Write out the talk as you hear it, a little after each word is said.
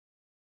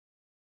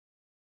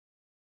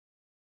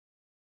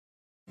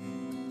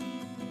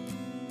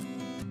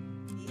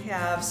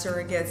Have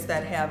surrogates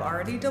that have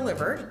already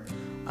delivered,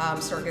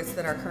 surrogates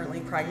that are currently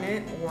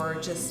pregnant or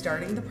just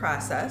starting the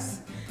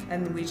process.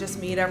 And we just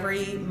meet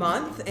every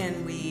month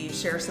and we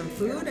share some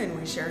food and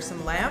we share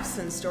some laughs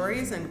and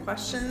stories and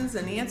questions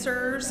and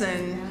answers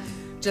and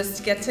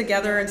just get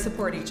together and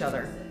support each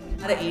other.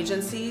 A lot of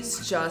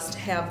agencies just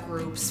have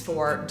groups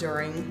for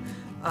during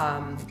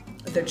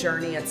the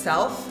journey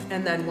itself,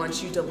 and then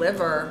once you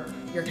deliver,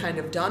 you're kind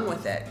of done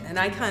with it. And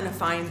I kind of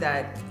find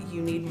that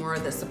you need more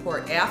of the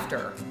support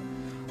after.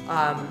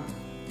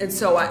 And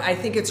so I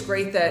think it's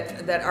great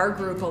that our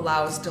group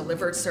allows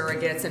delivered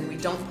surrogates and we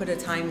don't put a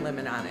time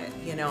limit on it.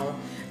 You know,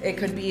 it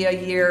could be a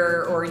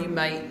year or you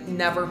might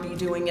never be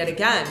doing it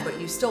again, but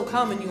you still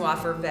come and you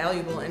offer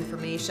valuable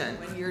information.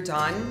 When you're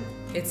done,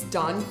 it's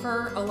done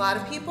for a lot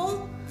of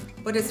people,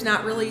 but it's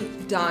not really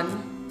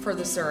done for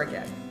the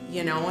surrogate.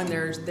 You know, and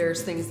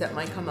there's things that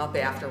might come up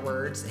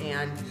afterwards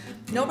and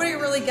nobody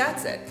really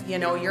gets it. You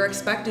know, you're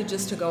expected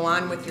just to go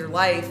on with your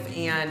life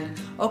and,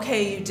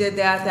 okay, you did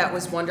that, that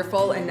was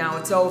wonderful, and now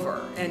it's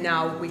over. And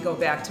now we go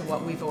back to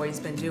what we've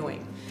always been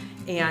doing.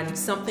 And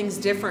something's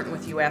different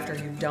with you after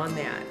you've done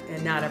that,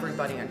 and not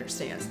everybody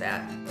understands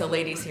that. The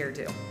ladies here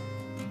do.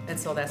 And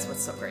so that's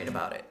what's so great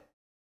about it.